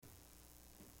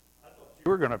You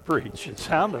were going to preach, it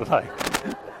sounded like.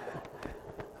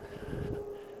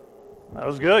 That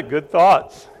was good. Good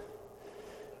thoughts.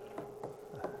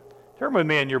 Turn with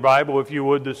me in your Bible, if you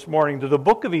would, this morning to the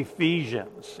book of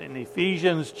Ephesians, in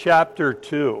Ephesians chapter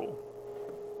 2.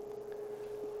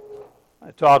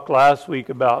 I talked last week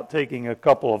about taking a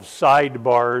couple of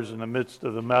sidebars in the midst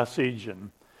of the message and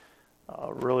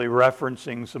really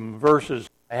referencing some verses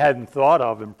I hadn't thought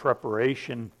of in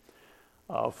preparation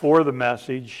for the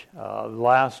message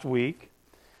last week.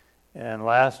 And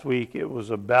last week it was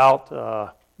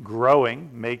about growing,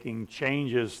 making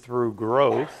changes through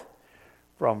growth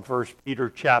from 1 Peter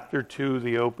chapter 2,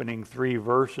 the opening 3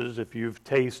 verses. If you've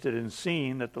tasted and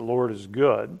seen that the Lord is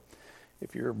good,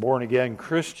 if you're a born-again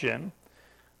Christian,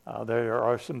 there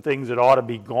are some things that ought to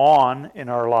be gone in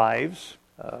our lives,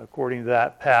 according to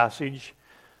that passage.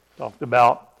 Talked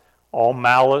about all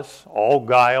malice, all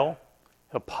guile,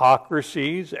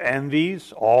 hypocrisies,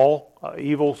 envies, all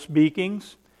evil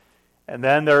speakings. And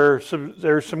then there's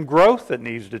some growth that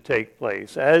needs to take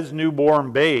place. As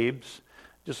newborn babes,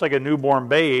 just like a newborn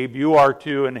babe, you are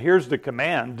to, and here's the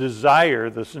command, desire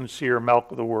the sincere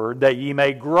milk of the word, that ye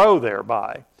may grow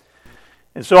thereby.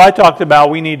 And so I talked about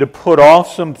we need to put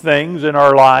off some things in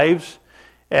our lives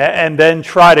and then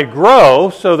try to grow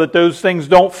so that those things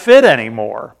don't fit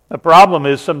anymore. The problem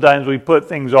is sometimes we put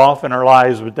things off in our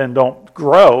lives but then don't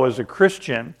grow as a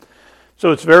Christian.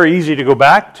 So it's very easy to go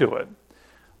back to it.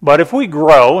 But if we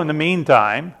grow in the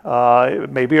meantime,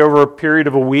 maybe over a period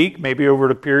of a week, maybe over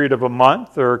a period of a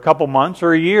month or a couple months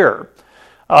or a year,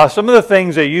 some of the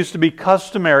things that used to be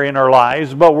customary in our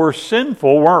lives but were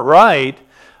sinful, weren't right,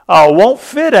 won't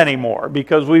fit anymore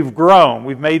because we've grown,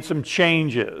 we've made some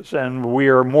changes, and we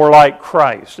are more like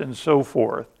Christ and so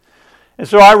forth. And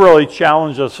so I really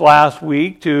challenged us last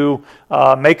week to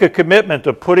make a commitment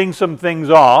to putting some things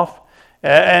off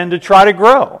and to try to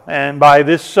grow. And by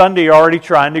this Sunday, you're already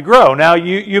trying to grow. Now,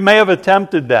 you may have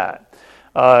attempted that.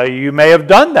 You may have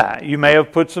done that. You may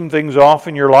have put some things off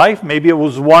in your life. Maybe it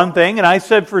was one thing. And I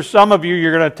said for some of you,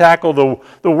 you're going to tackle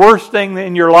the worst thing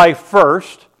in your life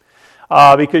first.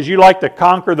 Because you like to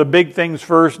conquer the big things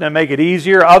first and then make it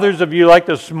easier. Others of you like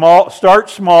to start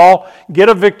small, get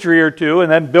a victory or two,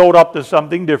 and then build up to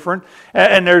something different.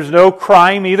 And there's no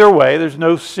crime either way. There's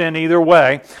no sin either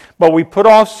way. But we put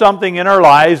off something in our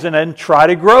lives and then try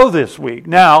to grow this week.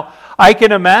 Now, I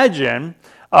can imagine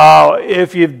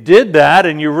if you did that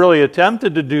and you really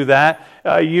attempted to do that,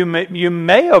 you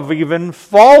may have even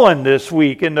fallen this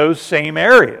week in those same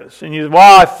areas. And you say,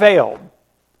 well, I failed.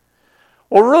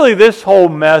 Well, really, this whole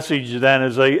message then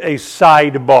is a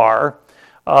sidebar.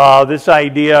 This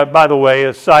idea, by the way,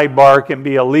 a sidebar can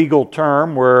be a legal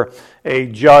term where a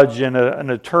judge and an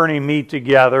attorney meet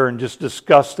together and just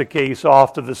discuss the case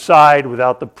off to the side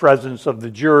without the presence of the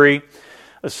jury.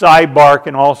 A sidebar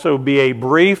can also be a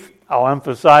brief, I'll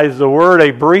emphasize the word,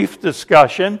 a brief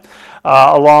discussion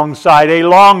alongside a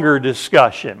longer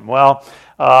discussion. Well,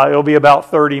 it'll be about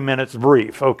 30 minutes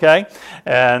brief, okay?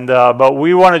 And but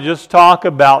we want to just talk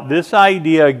about this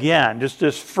idea again, just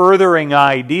this furthering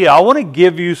idea. I want to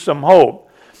give you some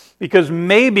hope because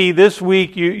maybe this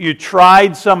week you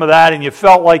tried some of that and you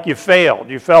felt like you failed.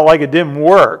 You felt like it didn't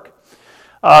work.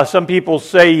 Some people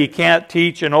say you can't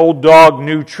teach an old dog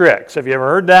new tricks. Have you ever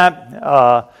heard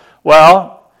that?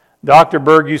 Well, Dr.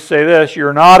 Berg used to say this,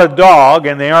 you're not a dog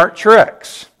and they aren't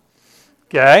tricks,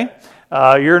 okay?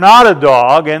 You're not a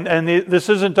dog, and this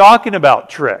isn't talking about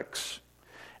tricks.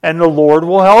 And the Lord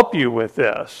will help you with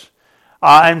this.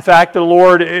 In fact, the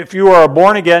Lord, if you are a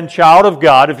born-again child of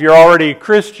God, if you're already a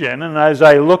Christian, and as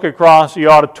I look across the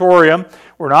auditorium,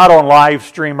 we're not on live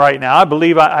stream right now. I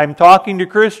believe I'm talking to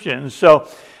Christians. So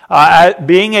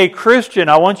being a Christian,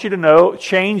 I want you to know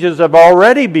changes have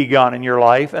already begun in your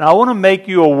life, and I want to make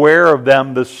you aware of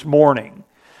them this morning.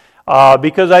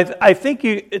 Because I think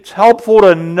it's helpful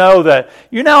to know that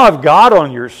you now have God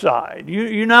on your side.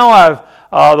 You now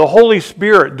have the Holy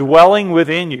Spirit dwelling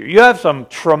within you. You have some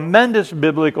tremendous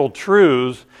biblical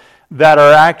truths that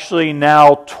are actually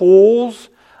now tools,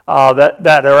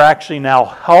 that are actually now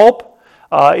help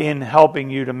in helping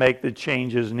you to make the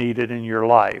changes needed in your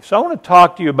life. So I want to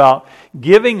talk to you about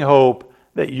giving hope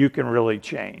that you can really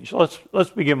change.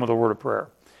 Let's begin with a word of prayer.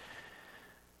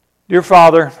 Dear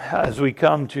Father, as we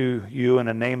come to you in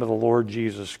the name of the Lord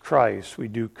Jesus Christ, we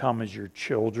do come as your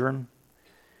children.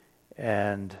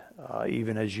 And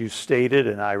even as you stated,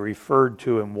 and I referred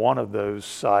to in one of those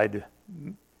side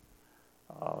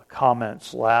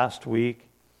comments last week,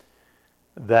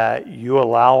 that you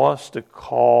allow us to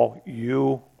call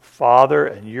you Father,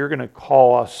 and you're going to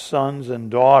call us sons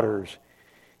and daughters,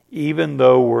 even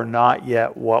though we're not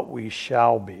yet what we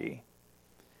shall be.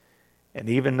 And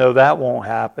even though that won't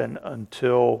happen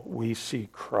until we see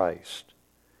Christ.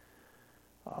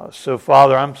 So,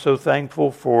 Father, I'm so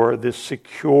thankful for this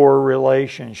secure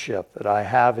relationship that I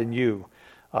have in you.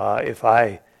 If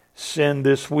I sinned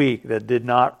this week, that did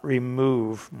not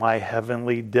remove my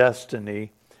heavenly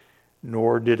destiny,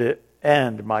 nor did it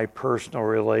end my personal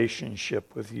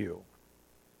relationship with you.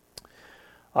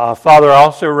 Father, I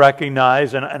also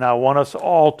recognize, and I want us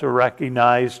all to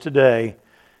recognize today,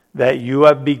 that you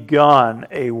have begun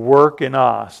a work in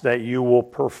us that you will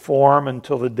perform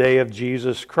until the day of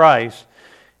Jesus Christ.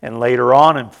 And later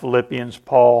on in Philippians,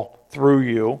 Paul, through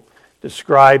you,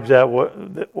 describes that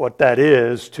what that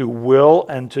is, to will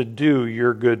and to do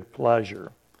your good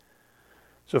pleasure.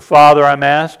 So, Father, I'm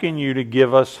asking you to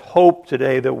give us hope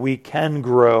today that we can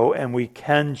grow and we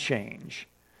can change.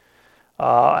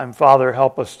 And, Father,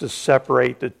 help us to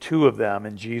separate the two of them.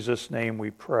 In Jesus' name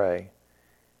we pray.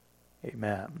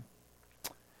 Amen.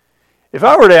 If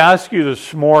I were to ask you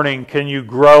this morning, can you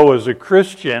grow as a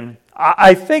Christian?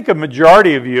 I think a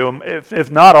majority of you,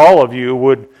 if not all of you,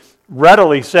 would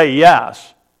readily say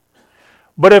yes.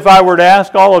 But if I were to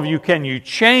ask all of you, can you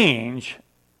change?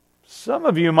 Some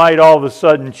of you might all of a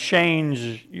sudden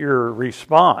change your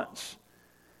response.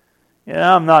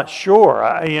 I'm not sure.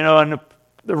 And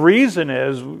the reason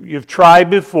is you've tried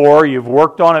before, you've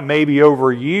worked on it maybe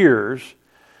over years.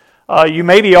 You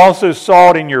maybe also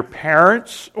saw it in your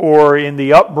parents or in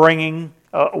the upbringing,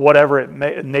 whatever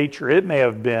nature it may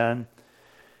have been.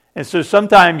 And so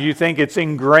sometimes you think it's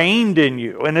ingrained in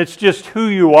you, and it's just who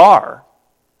you are.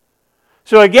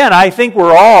 So again, I think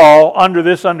we're all under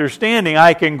this understanding,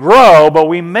 I can grow, but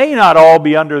we may not all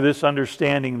be under this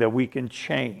understanding that we can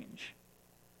change.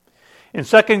 In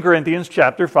 2 Corinthians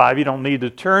chapter 5, you don't need to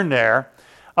turn there,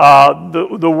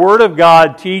 the Word of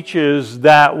God teaches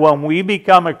that when we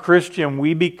become a Christian,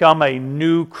 we become a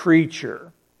new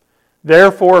creature.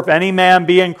 Therefore, if any man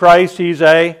be in Christ, he's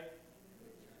a...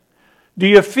 Do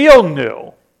you feel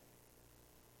new?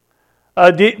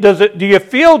 Do you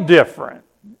feel different?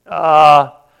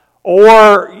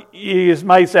 Or you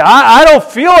might say, I don't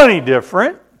feel any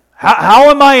different. How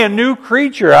am I a new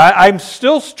creature? I'm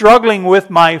still struggling with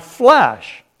my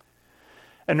flesh.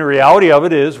 And the reality of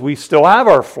it is we still have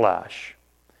our flesh.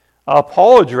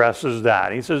 Paul addresses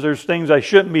that. He says there's things I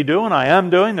shouldn't be doing, I am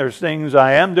doing. There's things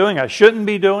I am doing, I shouldn't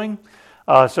be doing.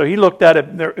 So he looked at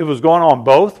it, it was going on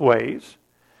both ways.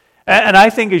 And I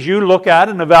think as you look at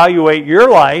and evaluate your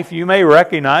life, you may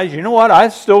recognize, you know what,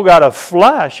 I've still got a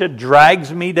flesh that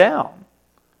drags me down.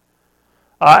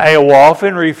 I will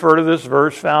often refer to this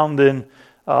verse found in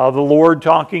the Lord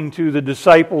talking to the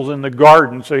disciples in the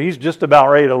garden. So he's just about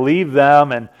ready to leave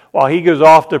them, and while he goes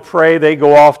off to pray, they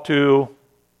go off to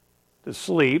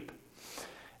sleep.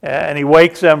 And he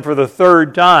wakes them for the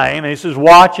third time, and he says,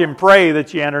 watch and pray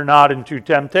that ye enter not into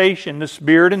temptation. The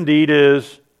spirit indeed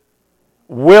is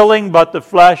willing, but the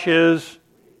flesh is,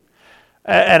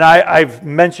 and I've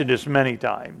mentioned this many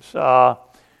times,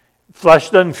 flesh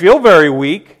doesn't feel very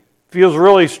weak, feels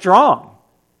really strong.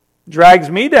 Drags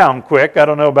me down quick, I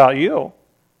don't know about you.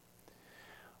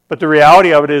 But the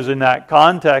reality of it is in that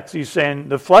context, he's saying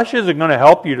the flesh isn't going to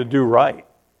help you to do right.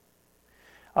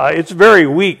 It's very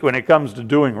weak when it comes to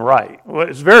doing right.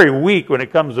 It's very weak when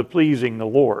it comes to pleasing the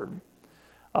Lord,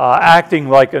 acting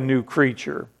like a new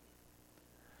creature.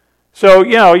 So,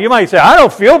 you might say, I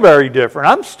don't feel very different.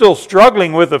 I'm still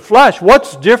struggling with the flesh.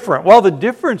 What's different? Well, the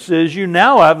difference is you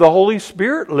now have the Holy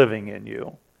Spirit living in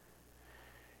you.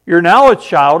 You're now a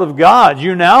child of God.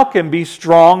 You now can be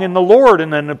strong in the Lord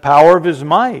and in the power of His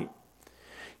might.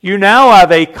 You now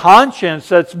have a conscience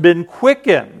that's been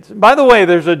quickened. By the way,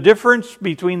 there's a difference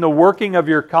between the working of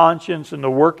your conscience and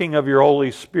the working of your Holy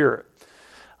Spirit.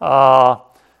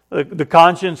 The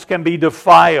conscience can be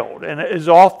defiled and is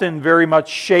often very much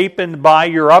shaped by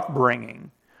your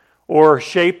upbringing or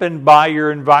shaped by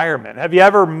your environment. Have you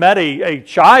ever met a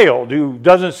child who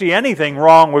doesn't see anything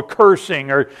wrong with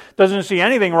cursing or doesn't see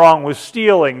anything wrong with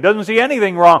stealing, doesn't see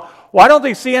anything wrong? Why don't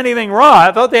they see anything wrong?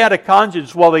 I thought they had a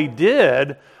conscience. Well, they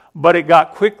did, but it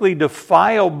got quickly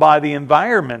defiled by the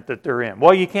environment that they're in.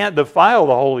 Well, you can't defile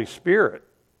the Holy Spirit.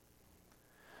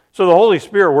 So the Holy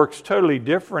Spirit works totally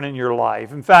different in your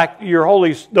life. In fact,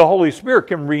 the Holy Spirit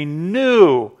can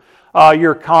renew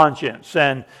your conscience.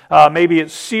 And maybe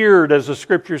it's seared, as the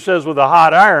Scripture says, with a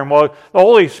hot iron. Well, the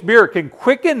Holy Spirit can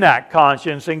quicken that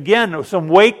conscience and again,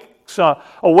 awake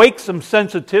some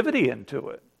sensitivity into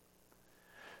it.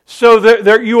 So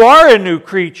there you are a new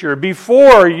creature.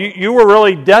 Before, you were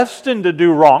really destined to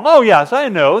do wrong. Oh yes, I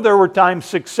know. There were times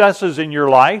successes in your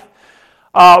life.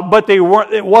 But it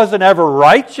wasn't ever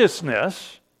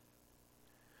righteousness.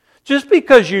 Just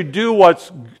because you do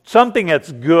something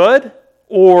that's good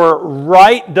or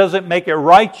right doesn't make it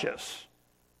righteous.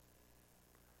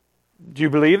 Do you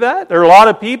believe that? There are a lot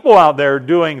of people out there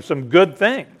doing some good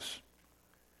things.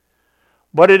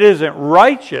 But it isn't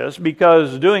righteous,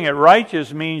 because doing it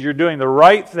righteous means you're doing the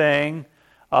right thing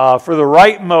for the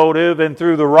right motive and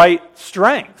through the right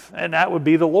strength, and that would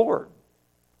be the Lord.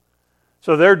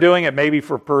 So they're doing it maybe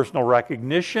for personal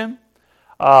recognition.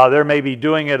 They're maybe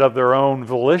doing it of their own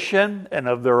volition and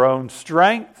of their own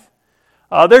strength.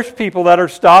 There's people that are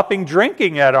stopping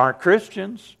drinking that aren't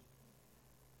Christians.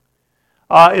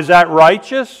 Is that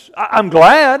righteous? I'm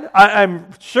glad. I'm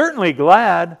certainly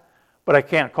glad, but I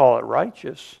can't call it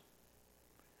righteous.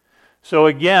 So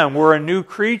again, we're a new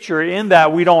creature in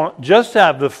that we don't just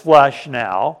have the flesh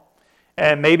now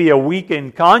and maybe a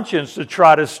weakened conscience to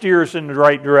try to steer us in the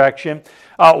right direction.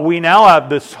 We now have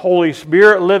this Holy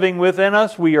Spirit living within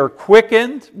us. We are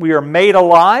quickened. We are made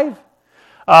alive.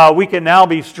 We can now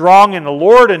be strong in the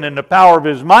Lord and in the power of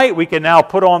His might. We can now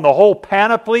put on the whole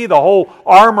panoply, the whole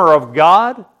armor of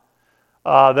God,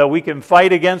 that we can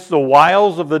fight against the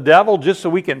wiles of the devil just so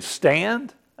we can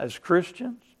stand as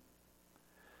Christians.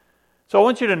 So I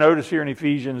want you to notice here in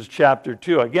Ephesians chapter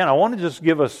 2, again, I want to just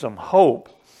give us some hope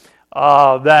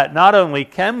that not only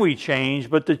can we change,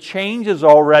 but the change has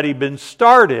already been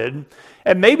started.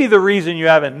 And maybe the reason you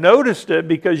haven't noticed it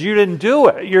because you didn't do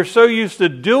it. You're so used to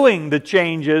doing the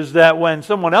changes that when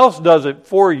someone else does it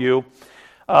for you,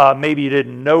 maybe you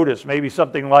didn't notice. Maybe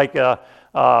something like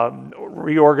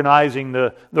reorganizing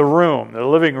the room, the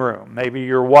living room. Maybe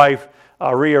your wife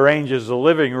rearranges the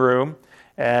living room,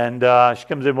 and she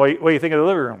comes in, what do you think of the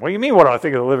living room? What do you mean, what do I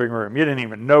think of the living room? You didn't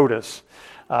even notice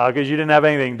because you didn't have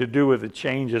anything to do with the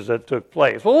changes that took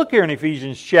place. Well, look here in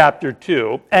Ephesians chapter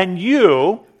 2, and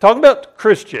you, talking about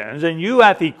Christians, and you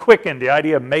hath He quickened, the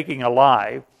idea of making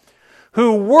alive,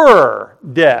 who were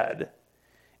dead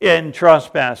in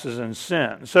trespasses and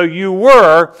sins. So you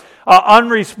were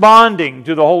unresponding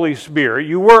to the Holy Spirit.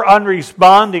 You were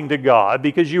unresponding to God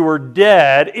because you were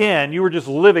dead you were just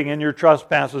living in your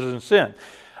trespasses and sin.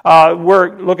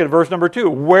 Look at verse number 2.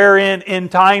 Wherein in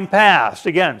time past,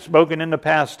 again, spoken in the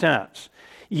past tense,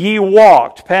 ye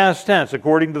walked, past tense,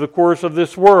 according to the course of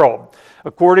this world,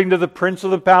 according to the prince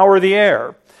of the power of the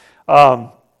air,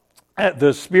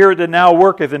 the spirit that now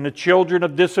worketh in the children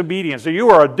of disobedience. So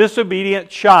you are a disobedient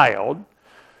child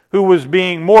who was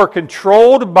being more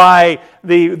controlled by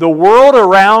the world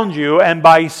around you and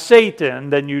by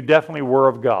Satan than you definitely were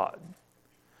of God.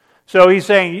 So he's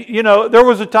saying, there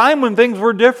was a time when things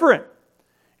were different.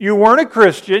 You weren't a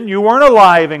Christian. You weren't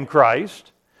alive in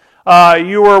Christ.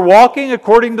 You were walking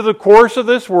according to the course of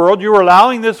this world. You were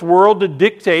allowing this world to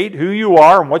dictate who you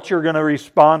are and what you're going to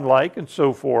respond like and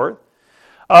so forth.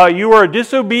 You were a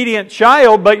disobedient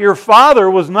child, but your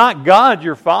father was not God.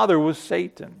 Your father was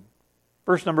Satan.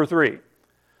 Verse number 3.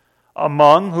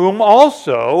 Among whom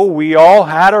also we all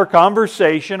had our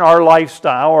conversation, our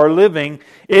lifestyle, our living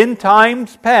in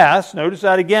times past, notice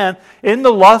that again, in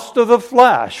the lust of the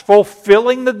flesh,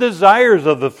 fulfilling the desires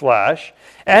of the flesh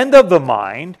and of the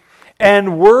mind,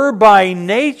 and were by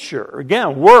nature,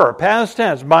 again, were, past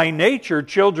tense, by nature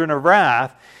children of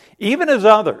wrath, even as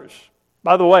others.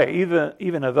 By the way,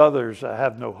 even as others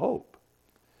have no hope.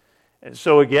 And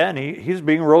so again, he's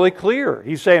being really clear.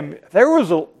 He's saying,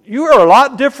 you are a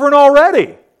lot different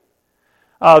already.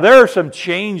 There are some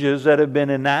changes that have been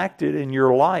enacted in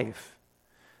your life.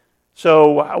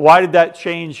 So why did that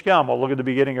change come? Well, look at the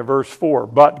beginning of verse 4.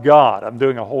 But God. I'm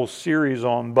doing a whole series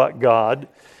on but God,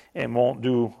 and won't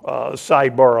do a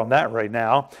sidebar on that right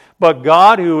now. But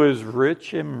God, who is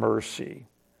rich in mercy,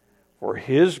 for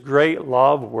His great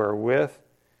love wherewith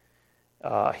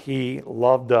He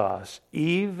loved us,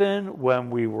 even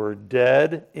when we were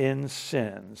dead in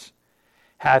sins,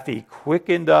 hath He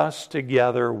quickened us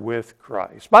together with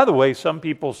Christ. By the way, some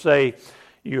people say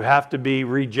you have to be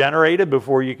regenerated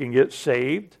before you can get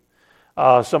saved.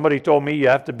 Somebody told me you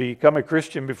have to become a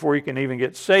Christian before you can even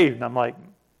get saved. And I'm like,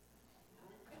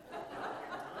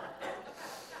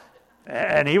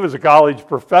 and he was a college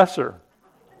professor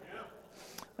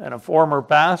and a former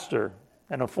pastor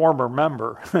and a former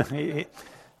member.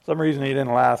 Some reason he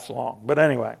didn't last long. But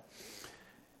anyway,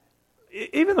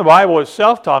 even the Bible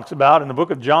itself talks about, in the book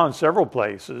of John, several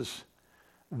places,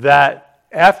 that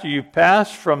after you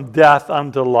pass from death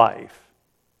unto life,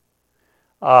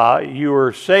 you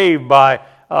are saved by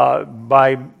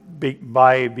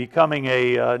becoming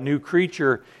a new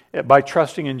creature, by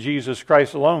trusting in Jesus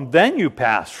Christ alone. Then you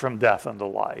pass from death unto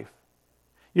life.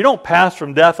 You don't pass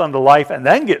from death unto life and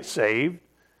then get saved.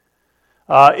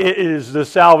 It is the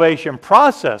salvation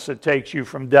process that takes you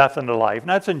from death into life. And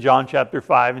that's in John chapter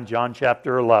 5 and John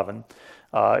chapter 11,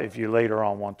 if you later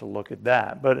on want to look at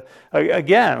that. But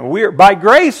again, we're by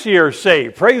grace you are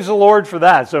saved. Praise the Lord for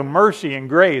that. So mercy and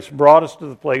grace brought us to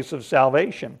the place of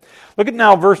salvation. Look at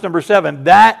now verse number 7.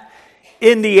 That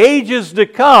in the ages to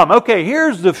come. Okay,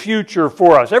 here's the future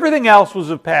for us. Everything else was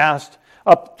the past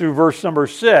up through verse number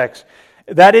 6.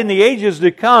 That in the ages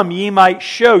to come ye might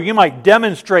show, you might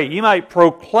demonstrate, you might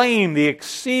proclaim the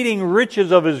exceeding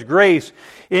riches of His grace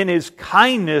in His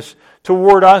kindness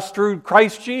toward us through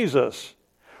Christ Jesus.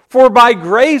 For by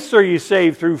grace are ye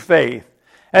saved through faith,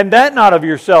 and that not of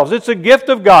yourselves. It's a gift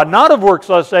of God, not of works,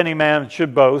 lest any man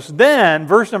should boast. Then,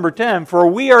 verse number 10, for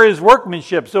we are His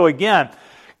workmanship. So again,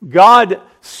 God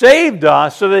saved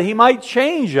us so that He might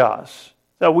change us,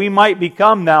 that we might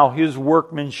become now His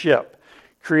workmanship,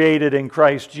 created in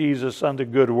Christ Jesus unto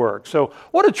good works. So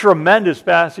what a tremendous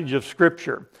passage of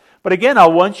Scripture. But again, I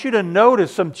want you to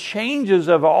notice some changes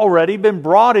have already been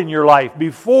brought in your life.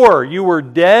 Before, you were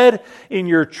dead in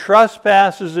your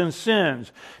trespasses and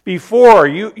sins. Before,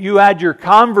 you had your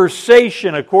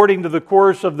conversation according to the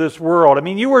course of this world. I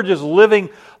mean, you were just living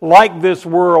like this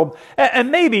world. And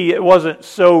maybe it wasn't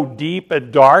so deep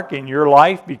and dark in your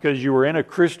life because you were in a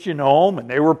Christian home and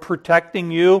they were protecting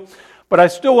you. But I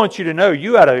still want you to know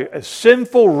you had a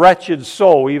sinful, wretched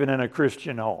soul even in a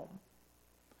Christian home.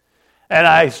 And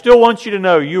I still want you to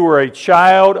know you were a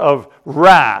child of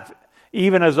wrath,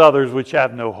 even as others which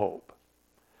have no hope.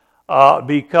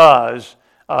 Because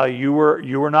you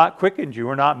were not quickened, you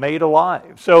were not made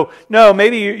alive. So, no,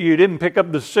 maybe you didn't pick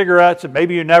up the cigarettes, and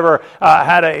maybe you never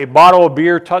had a bottle of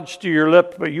beer touched to your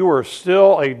lips, but you were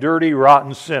still a dirty,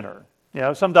 rotten sinner. You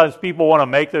know, sometimes people want to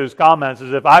make those comments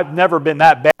as if I've never been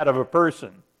that bad of a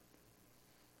person.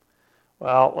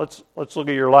 Well, let's look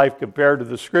at your life compared to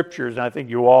the Scriptures, and I think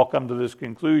you all come to this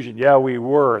conclusion. Yeah, we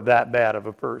were that bad of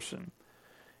a person.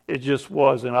 It just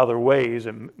was in other ways,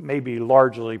 and maybe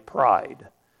largely pride.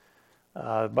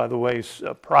 By the way,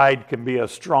 pride can be a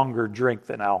stronger drink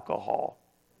than alcohol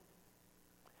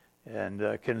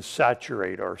and can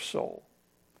saturate our soul.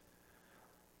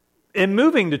 In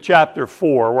moving to chapter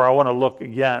 4, where I want to look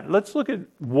again, let's look at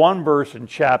one verse in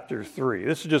chapter 3.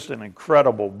 This is just an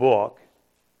incredible book.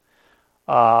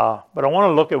 But I want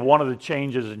to look at one of the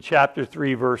changes in chapter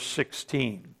 3, verse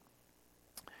 16.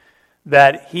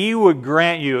 That He would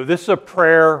grant you, this is a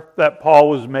prayer that Paul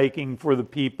was making for the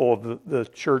people of the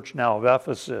church now of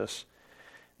Ephesus,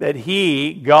 that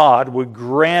He, God, would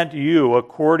grant you,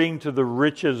 according to the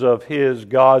riches of His,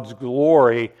 God's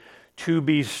glory, to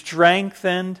be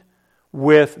strengthened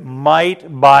with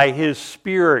might by His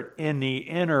Spirit in the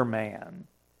inner man.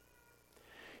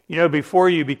 You know, before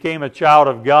you became a child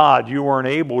of God, you weren't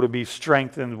able to be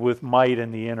strengthened with might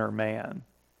in the inner man.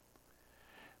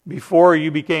 Before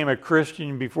you became a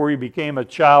Christian, before you became a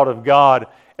child of God,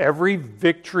 every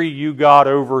victory you got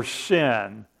over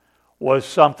sin was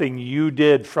something you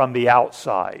did from the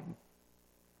outside.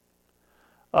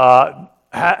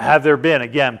 Have there been,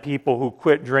 again, people who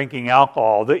quit drinking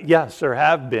alcohol? Yes, there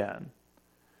have been.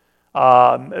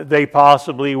 They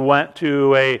possibly went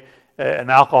to an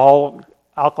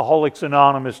Alcoholics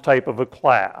Anonymous type of a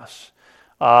class.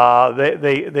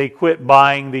 They quit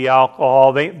buying the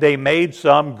alcohol. They made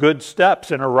some good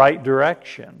steps in a right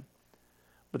direction,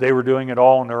 but they were doing it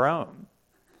all on their own.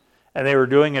 And they were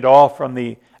doing it all from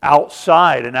the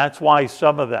outside, and that's why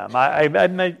some of them. I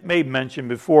made mention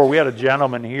before, we had a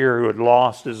gentleman here who had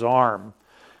lost his arm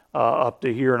up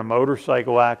to here in a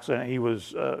motorcycle accident. He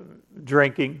was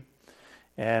drinking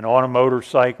and on a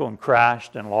motorcycle and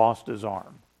crashed and lost his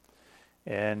arm.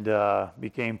 And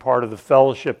became part of the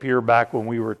fellowship here back when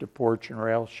we were at the Porch and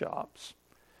Rail shops.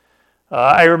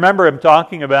 I remember him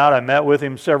talking about, I met with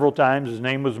him several times. His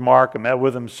name was Mark. I met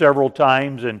with him several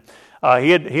times, and he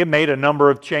had made a number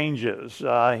of changes.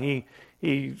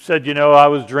 He said, you know, I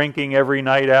was drinking every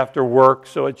night after work,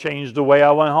 so it changed the way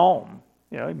I went home.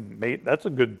 You know, that's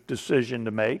a good decision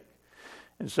to make.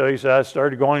 And so he said, I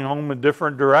started going home a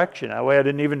different direction. That way I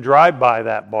didn't even drive by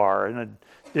that bar, and it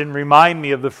didn't remind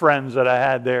me of the friends that I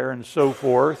had there and so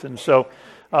forth. And so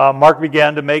Mark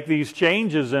began to make these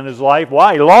changes in his life.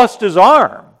 Why? He lost his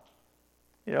arm.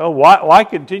 You know, why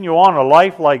continue on a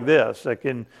life like this that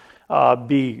can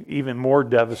be even more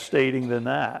devastating than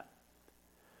that?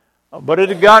 But it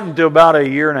had gotten to about a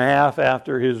year and a half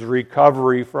after his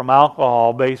recovery from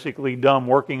alcohol, basically done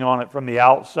working on it from the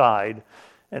outside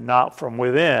and not from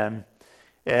within.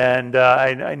 And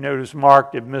I noticed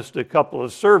Mark had missed a couple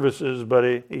of services,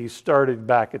 but he started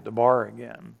back at the bar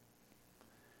again.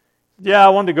 Yeah, I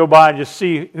wanted to go by and just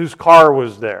see whose car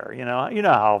was there. You know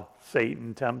how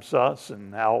Satan tempts us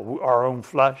and how our own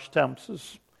flesh tempts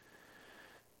us.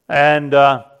 And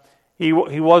he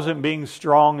wasn't being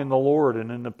strong in the Lord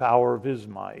and in the power of His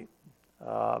might.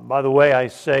 By the way, I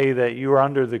say that you are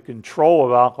under the control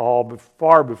of alcohol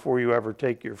far before you ever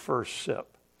take your first sip,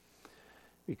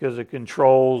 because it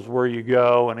controls where you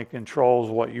go and it controls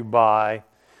what you buy,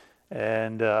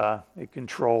 and it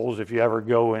controls if you ever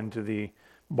go into the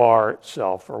bar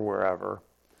itself or wherever.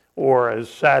 Or, as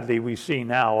sadly we see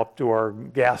now up to our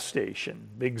gas station,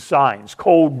 big signs,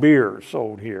 cold beer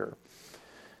sold here.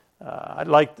 I'd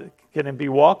like to, can it be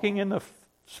walking in the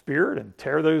Spirit and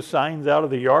tear those signs out of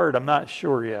the yard? I'm not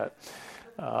sure yet,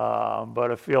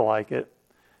 but I feel like it,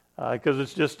 because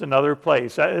it's just another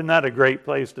place. Isn't that a great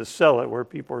place to sell it, where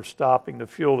people are stopping to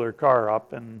fuel their car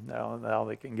up, and now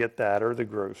they can get that, or the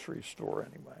grocery store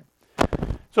anyway.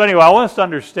 So anyway, I want us to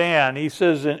understand, he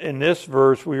says in this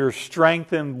verse, we are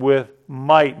strengthened with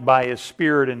might by His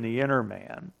Spirit in the inner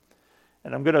man.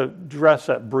 And I'm going to address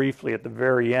that briefly at the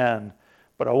very end.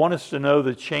 But I want us to know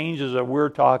the changes that we're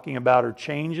talking about are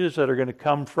changes that are going to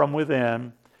come from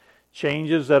within,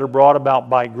 changes that are brought about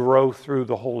by growth through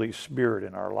the Holy Spirit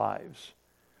in our lives.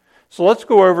 So let's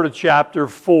go over to chapter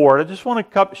 4. I just want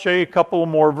to show you a couple of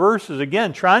more verses.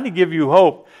 Again, trying to give you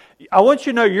hope. I want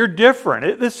you to know you're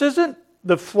different. This isn't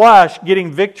the flesh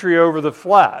getting victory over the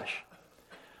flesh.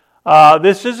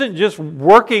 This isn't just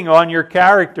working on your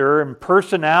character and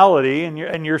personality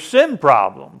and your sin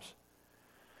problems.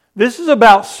 This is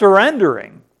about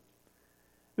surrendering.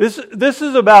 This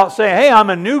is about saying, hey,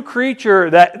 I'm a new creature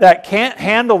that can't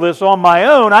handle this on my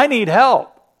own. I need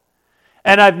help.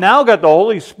 And I've now got the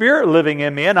Holy Spirit living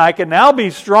in me, and I can now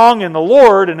be strong in the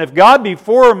Lord. And if God be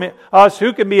for us,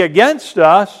 who can be against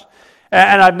us?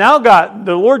 And I've now got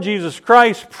the Lord Jesus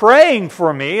Christ praying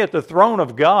for me at the throne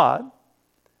of God.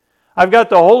 I've got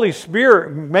the Holy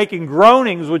Spirit making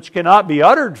groanings which cannot be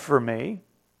uttered for me.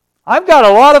 I've got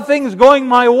a lot of things going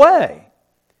my way.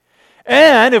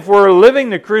 And if we're living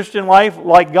the Christian life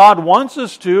like God wants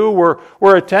us to,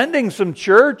 we're attending some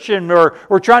church, and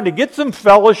we're trying to get some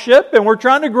fellowship, and we're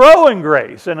trying to grow in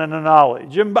grace and in the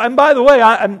knowledge. And by the way,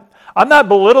 I'm not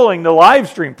belittling the live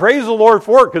stream. Praise the Lord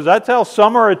for it, because that's how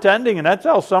some are attending and that's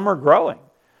how some are growing.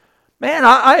 Man,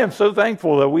 I am so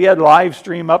thankful that we had live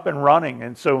stream up and running,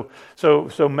 and so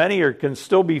many can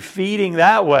still be feeding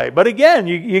that way. But again,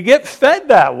 you get fed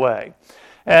that way.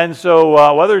 And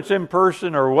so whether it's in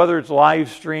person or whether it's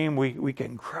live stream, we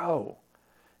can grow.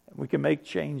 We can make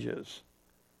changes.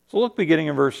 So look beginning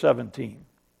in verse 17.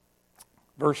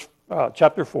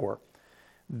 Chapter 4.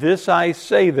 This I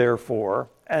say therefore,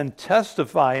 and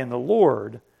testify in the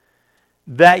Lord,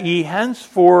 that ye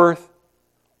henceforth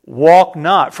walk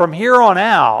not. From here on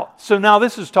out, so now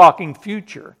this is talking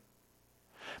future.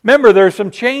 Remember, there are some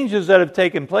changes that have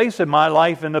taken place in my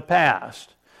life in the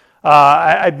past.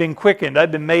 I've been quickened.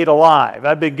 I've been made alive.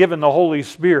 I've been given the Holy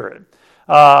Spirit.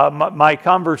 My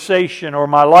conversation or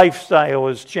my lifestyle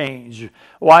has changed.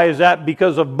 Why is that?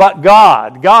 Because of but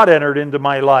God. God entered into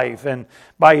my life, and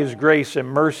by His grace and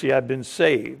mercy I've been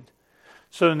saved.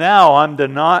 So now I'm to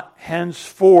not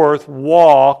henceforth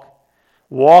walk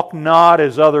not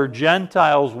as other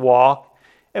Gentiles walk.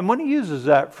 And when he uses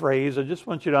that phrase, I just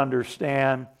want you to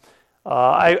understand,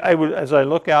 as I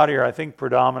look out here, I think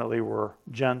predominantly we're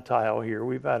Gentile here.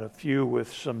 We've had a few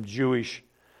with some Jewish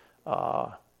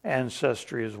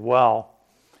ancestry as well.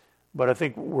 But I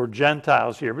think we're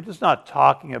Gentiles here. But it's not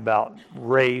talking about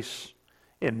race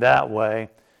in that way.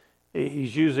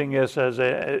 He's using this as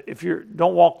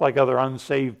don't walk like other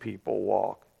unsaved people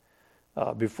walk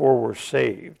before we're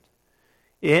saved.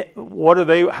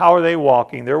 How are they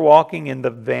walking? They're walking in the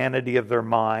vanity of their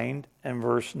mind. And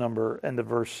verse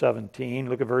 17.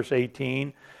 Look at verse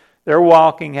 18. They're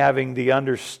walking having the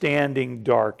understanding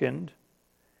darkened,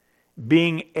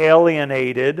 being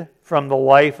alienated from the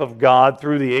life of God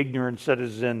through the ignorance that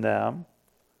is in them,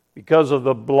 because of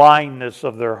the blindness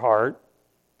of their heart,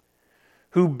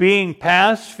 who being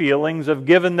past feelings have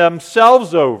given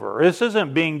themselves over. This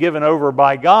isn't being given over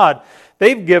by God.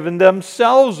 They've given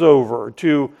themselves over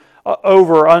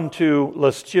unto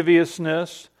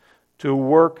lasciviousness, to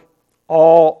work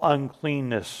all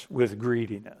uncleanness with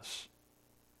greediness.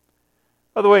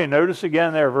 By the way, notice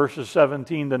again there, verses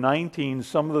 17 to 19,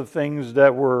 some of the things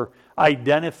that were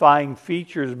identifying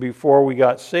features before we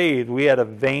got saved. We had a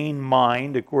vain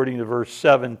mind, according to verse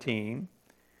 17.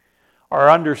 Our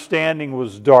understanding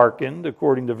was darkened,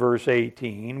 according to verse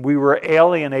 18. We were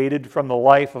alienated from the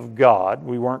life of God.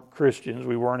 We weren't Christians.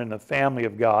 We weren't in the family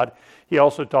of God. He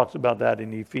also talks about that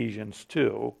in Ephesians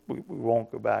 2. We won't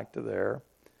go back to there.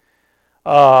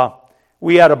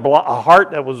 We had a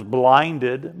heart that was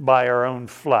blinded by our own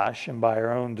flesh and by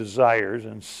our own desires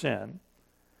and sin.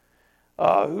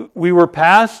 We were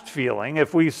past feeling.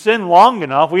 If we sinned long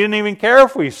enough, we didn't even care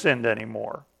if we sinned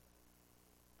anymore.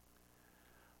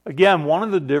 Again, one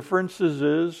of the differences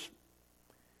is,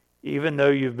 even though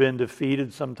you've been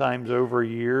defeated sometimes over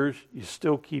years, you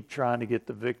still keep trying to get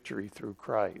the victory through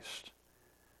Christ.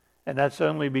 And that's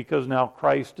only because now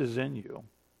Christ is in you.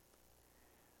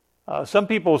 Some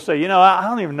people say, I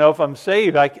don't even know if I'm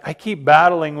saved. I keep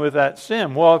battling with that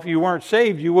sin. Well, if you weren't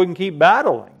saved, you wouldn't keep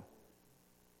battling.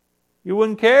 You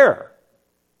wouldn't care.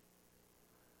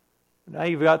 Now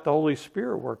you've got the Holy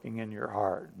Spirit working in your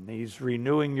heart, and He's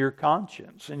renewing your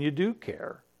conscience, and you do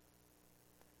care.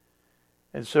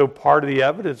 And so part of the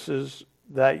evidence is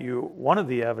one of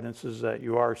the evidences that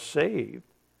you are saved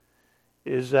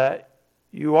is that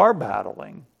you are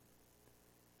battling,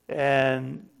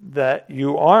 and that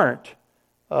you aren't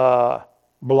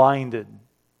blinded.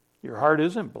 Your heart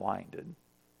isn't blinded.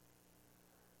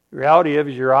 The reality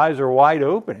is your eyes are wide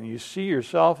open and you see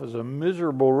yourself as a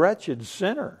miserable, wretched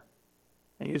sinner.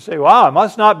 And you say, wow, I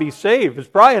must not be saved. It's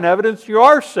probably an evidence you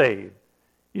are saved.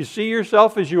 You see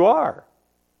yourself as you are.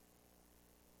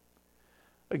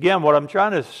 Again, what I'm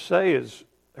trying to say is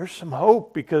there's some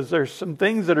hope, because there's some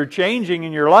things that are changing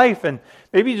in your life, and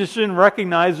maybe you just didn't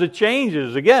recognize the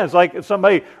changes. Again, it's like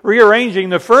somebody rearranging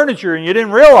the furniture and you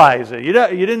didn't realize it. You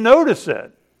didn't notice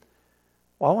it.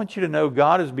 Well, I want you to know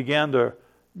God has begun to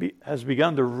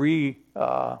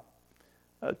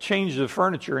change the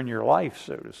furniture in your life,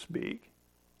 so to speak.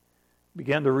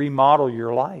 Began to remodel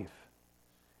your life.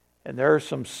 And there are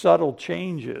some subtle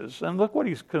changes. And look what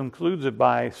he concludes it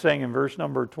by saying in verse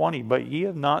number 20, but ye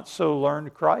have not so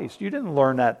learned Christ. You didn't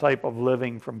learn that type of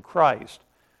living from Christ.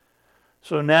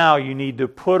 So now you need to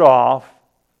put off,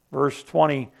 verse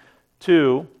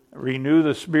 22, renew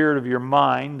the spirit of your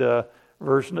mind,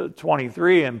 verse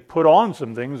 23, and put on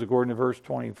some things according to verse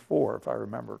 24, if I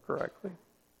remember correctly.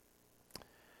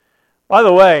 By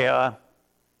the way,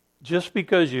 just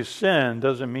because you sin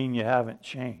doesn't mean you haven't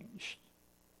changed.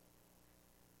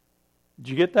 Did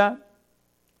you get that?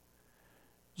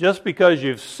 Just because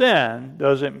you've sinned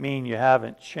doesn't mean you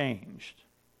haven't changed.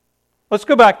 Let's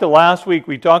go back to last week.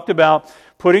 We talked about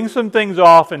putting some things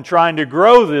off and trying to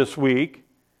grow this week,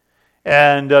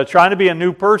 and trying to be a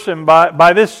new person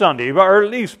by this Sunday, or at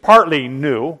least partly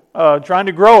new, trying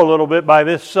to grow a little bit by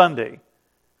this Sunday.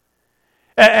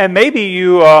 And maybe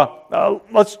you,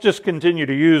 let's just continue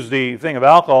to use the thing of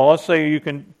alcohol. Let's say you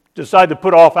can decide to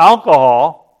put off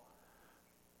alcohol.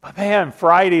 But man,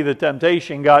 Friday the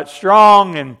temptation got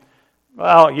strong, and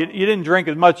well, you didn't drink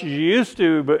as much as you used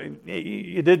to, but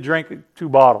you did drink 2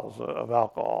 bottles of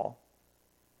alcohol.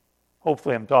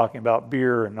 Hopefully I'm talking about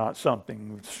beer and not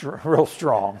something real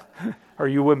strong, or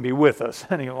you wouldn't be with us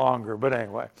any longer. But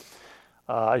anyway,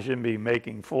 I shouldn't be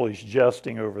making foolish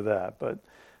jesting over that.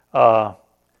 But,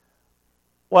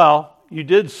 well, you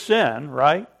did sin,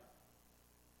 right?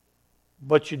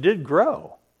 But you did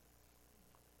grow.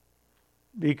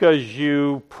 Because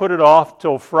you put it off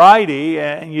till Friday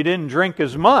and you didn't drink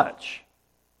as much.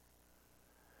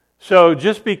 So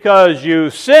just because you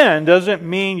sin doesn't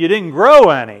mean you didn't grow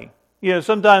any.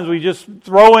 Sometimes we just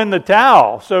throw in the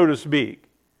towel, so to speak.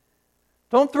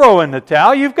 Don't throw in the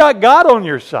towel. You've got God on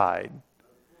your side.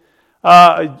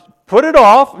 Put it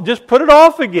off. Just put it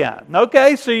off again.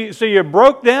 Okay, so you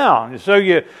broke down. So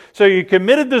you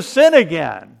committed the sin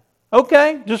again.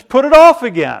 Okay, just put it off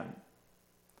again.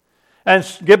 And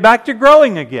get back to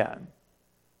growing again.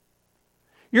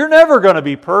 You're never going to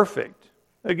be perfect.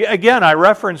 Again, I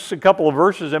referenced a couple of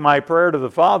verses in my prayer to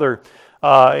the Father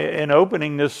in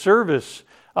opening this service.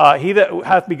 He that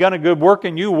hath begun a good work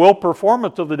in you will perform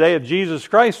it till the day of Jesus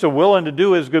Christ, so willing to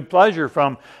do His good pleasure,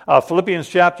 from Philippians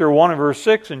chapter 1 and verse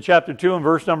 6 and chapter 2 and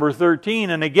verse number 13.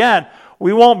 And again,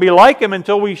 we won't be like Him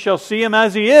until we shall see Him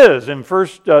as He is in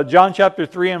John chapter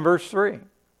 3 and verse 3.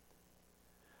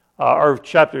 Or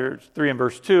chapter 3 and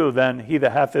verse 2, then he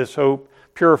that hath this hope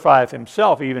purifieth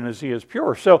himself even as he is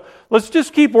pure. So let's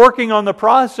just keep working on the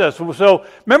process. So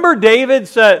remember David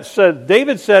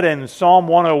said in Psalm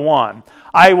 101,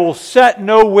 I will set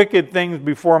no wicked things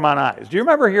before mine eyes. Do you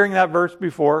remember hearing that verse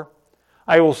before?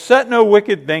 I will set no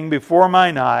wicked thing before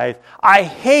mine eyes. I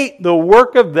hate the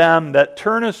work of them that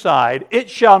turn aside.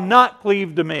 It shall not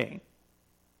cleave to me.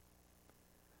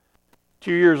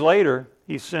 2 years later,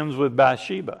 he sins with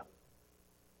Bathsheba.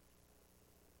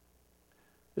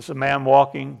 This is a man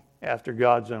walking after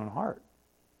God's own heart.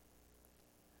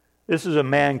 This is a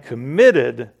man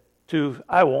committed to,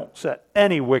 I won't set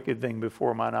any wicked thing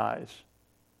before mine eyes.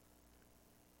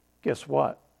 Guess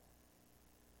what?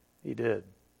 He did.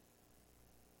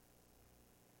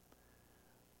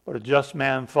 But a just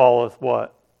man falleth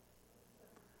what?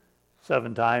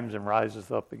 7 times and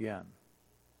riseth up again.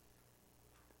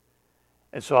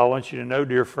 And so I want you to know,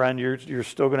 dear friend, you're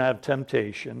still going to have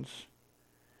temptations.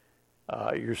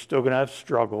 You're still going to have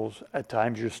struggles. At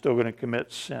times you're still going to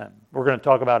commit sin. We're going to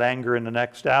talk about anger in the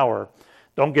next hour.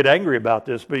 Don't get angry about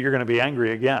this, but you're going to be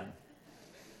angry again.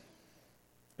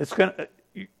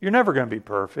 You're never going to be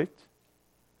perfect.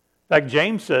 In fact,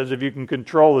 James says if you can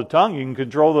control the tongue, you can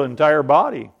control the entire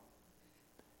body.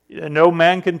 No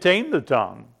man can tame the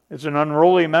tongue. It's an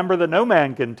unruly member that no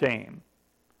man can tame.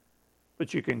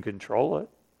 But you can control it.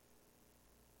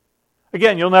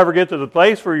 Again, you'll never get to the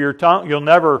place where your tongue, you'll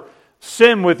never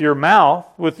sin with your mouth,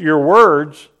 with your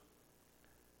words,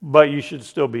 but you should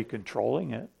still be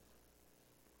controlling it.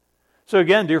 So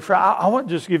again, dear friend, I want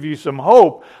to just give you some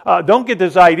hope. Don't get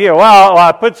this idea, well,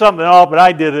 I put something off, but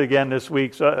I did it again this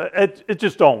week, so it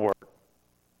just don't work.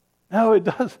 No, it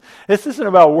does. This isn't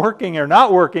about working or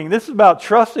not working. This is about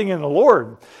trusting in the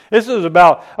Lord. This is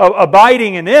about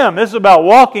abiding in Him. This is about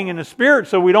walking in the Spirit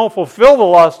so we don't fulfill the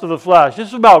lust of the flesh. This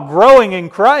is about growing in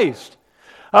Christ.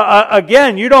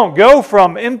 Again, you don't go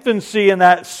from infancy in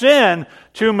that sin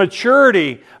to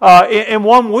maturity in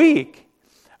 1 week.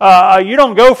 You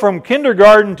don't go from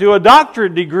kindergarten to a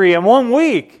doctorate degree in 1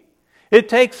 week. It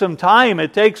takes some time.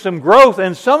 It takes some growth.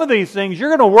 And some of these things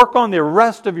you're going to work on the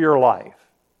rest of your life.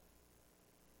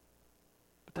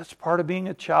 But that's part of being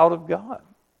a child of God.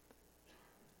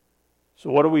 So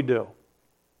what do?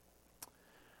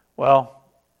 Well,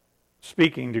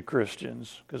 speaking to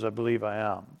Christians, because I believe I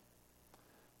am,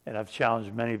 and I've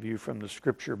challenged many of you from the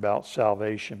Scripture about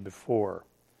salvation before.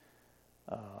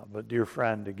 But dear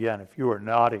friend, again, if you are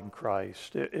not in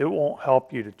Christ, it won't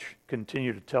help you to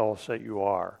continue to tell us that you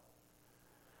are.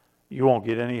 You won't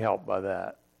get any help by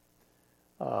that.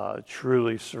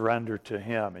 Truly surrender to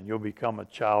Him, and you'll become a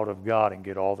child of God and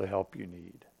get all the help you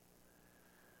need.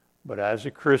 But as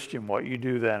a Christian, what you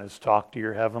do then is talk to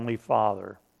your Heavenly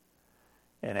Father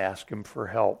and ask Him for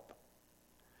help.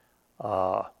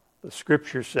 The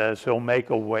Scripture says He'll make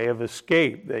a way of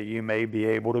escape that you may be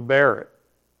able to bear it.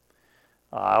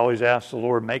 I always ask the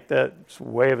Lord, make that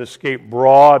way of escape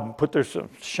broad and put there some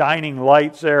shining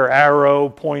lights there, arrow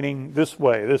pointing this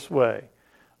way,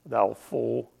 thou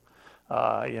fool.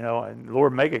 And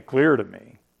Lord, make it clear to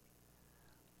me.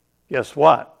 Guess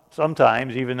what?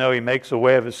 Sometimes, even though He makes a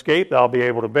way of escape, I'll be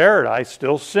able to bear it. I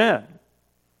still sin.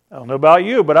 I don't know about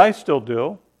you, but I still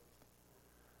do.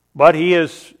 But He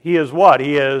is what?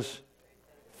 He is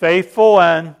faithful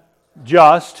and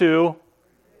just to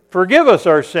forgive us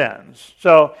our sins.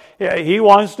 So He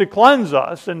wants to cleanse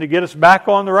us and to get us back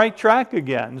on the right track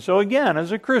again. So again,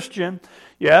 as a Christian,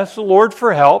 you ask the Lord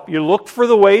for help. You look for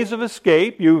the ways of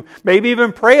escape. You maybe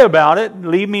even pray about it.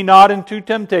 Lead me not into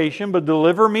temptation, but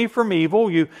deliver me from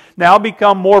evil. You now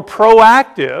become more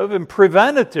proactive and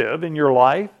preventative in your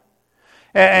life.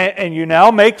 And you now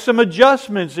make some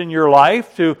adjustments in your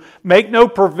life to make no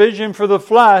provision for the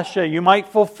flesh that you might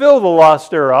fulfill the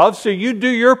lust thereof. So you do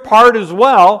your part as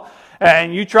well,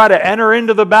 and you try to enter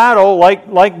into the battle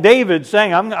like David,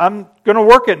 saying, I'm going to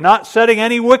work it, not setting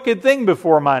any wicked thing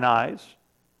before mine eyes.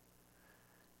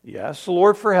 You ask the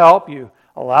Lord for help. You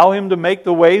allow Him to make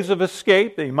the ways of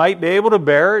escape that you might be able to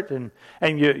bear it.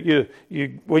 And you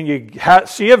when you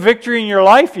see a victory in your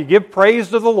life, you give praise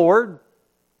to the Lord.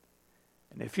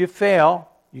 And if you fail,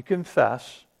 you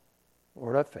confess,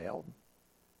 Lord, I failed.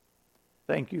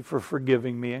 Thank you for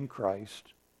forgiving me in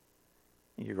Christ.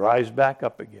 And you rise back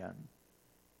up again.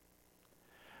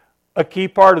 A key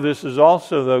part of this is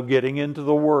also, though, getting into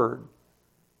the Word.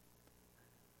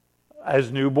 As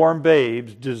newborn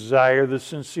babes, desire the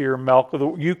sincere milk of the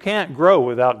Word. You can't grow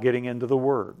without getting into the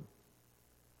Word.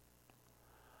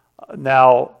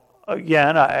 Now,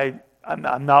 again,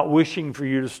 I'm not wishing for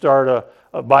you to start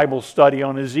a Bible study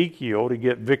on Ezekiel to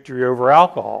get victory over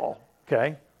alcohol,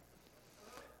 okay?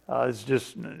 It's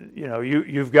just,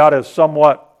 you've got to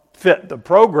somewhat fit the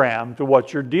program to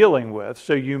what you're dealing with.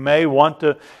 So you may want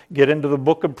to get into the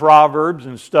book of Proverbs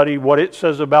and study what it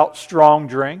says about strong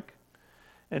drink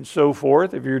and so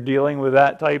forth. If you're dealing with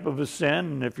that type of a sin,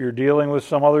 and if you're dealing with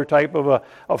some other type of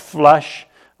a flesh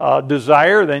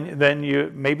desire, then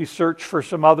you maybe search for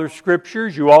some other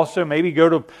scriptures. You also maybe go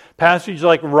to passage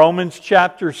like Romans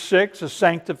chapter 6, a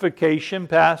sanctification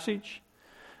passage.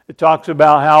 It talks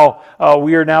about how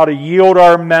we are now to yield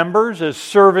our members as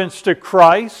servants to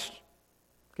Christ.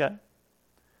 Okay?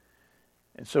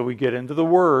 And so we get into the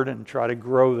Word and try to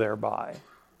grow thereby.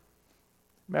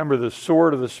 Remember, the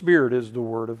sword of the Spirit is the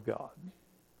Word of God.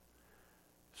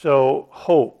 So,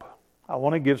 hope. I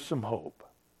want to give some hope.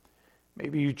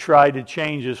 Maybe you tried to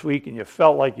change this week and you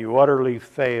felt like you utterly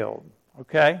failed.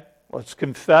 Okay? Let's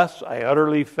confess, I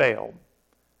utterly failed.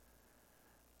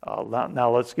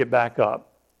 Now let's get back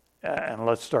up and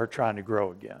let's start trying to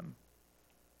grow again.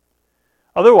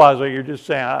 Otherwise, you're just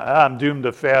saying, I'm doomed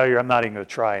to failure. I'm not even going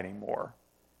to try anymore.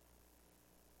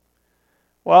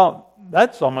 Well,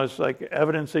 that's almost like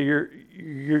evidence that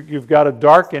you've got a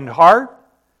darkened heart.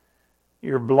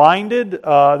 You're blinded.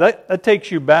 That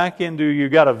takes you back into you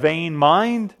got a vain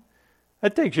mind.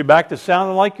 That takes you back to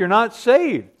sounding like you're not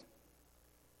saved.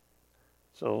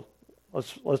 So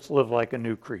let's live like a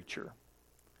new creature.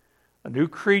 A new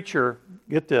creature,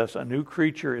 get this, a new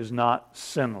creature is not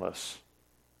sinless.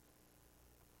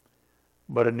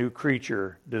 But a new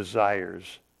creature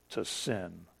desires to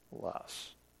sin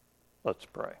less. Let's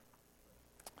pray.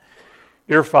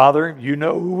 Dear Father, you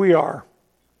know who we are.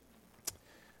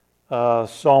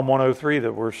 Psalm 103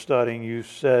 that we're studying, you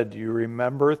said, you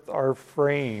remembereth our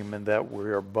frame and that we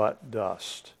are but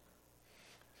dust.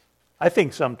 I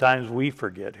think sometimes we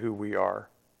forget who we are.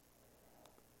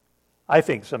 I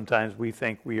think sometimes we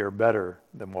think we are better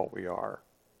than what we are.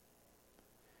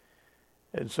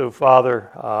 And so,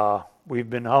 Father, we've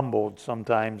been humbled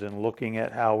sometimes in looking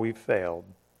at how we've failed.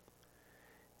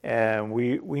 And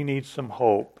we need some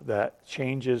hope that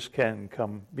changes can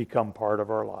become part of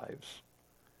our lives.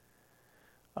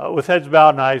 With heads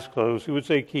bowed and eyes closed, who would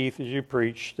say, Keith, as you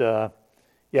preached,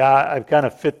 I've kind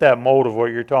of fit that mold of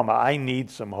what you're talking about. I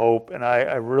need some hope, and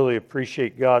I really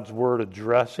appreciate God's Word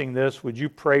addressing this. Would you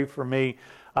pray for me?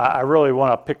 I really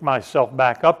want to pick myself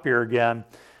back up here again,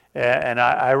 and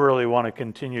I really want to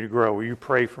continue to grow. Will you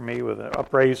pray for me with an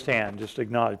upraised hand? Just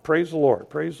acknowledge. Praise the Lord.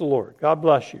 Praise the Lord. God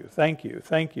bless you. Thank you.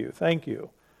 Thank you. Thank you.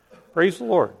 Praise the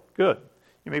Lord. Good.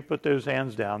 You may put those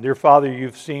hands down. Dear Father,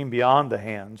 you've seen beyond the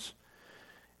hands.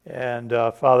 And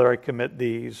Father, I commit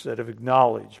these that have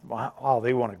acknowledged, wow,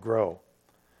 they want to grow.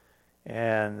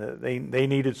 And they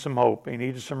needed some hope. They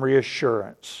needed some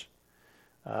reassurance.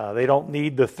 They don't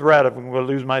need the threat of, I'm going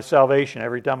to lose my salvation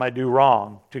every time I do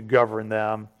wrong to govern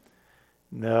them.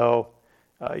 No,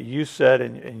 you said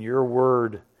in your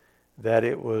word that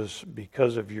it was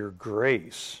because of your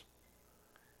grace.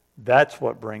 That's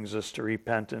what brings us to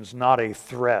repentance, not a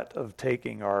threat of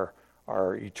taking our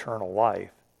eternal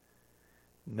life.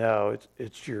 No,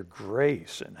 it's your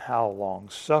grace and how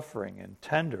long-suffering and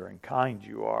tender and kind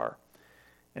you are.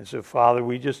 And so, Father,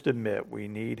 we just admit we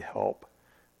need help.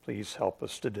 Please help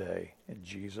us today. In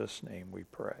Jesus' name we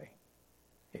pray.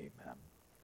 Amen.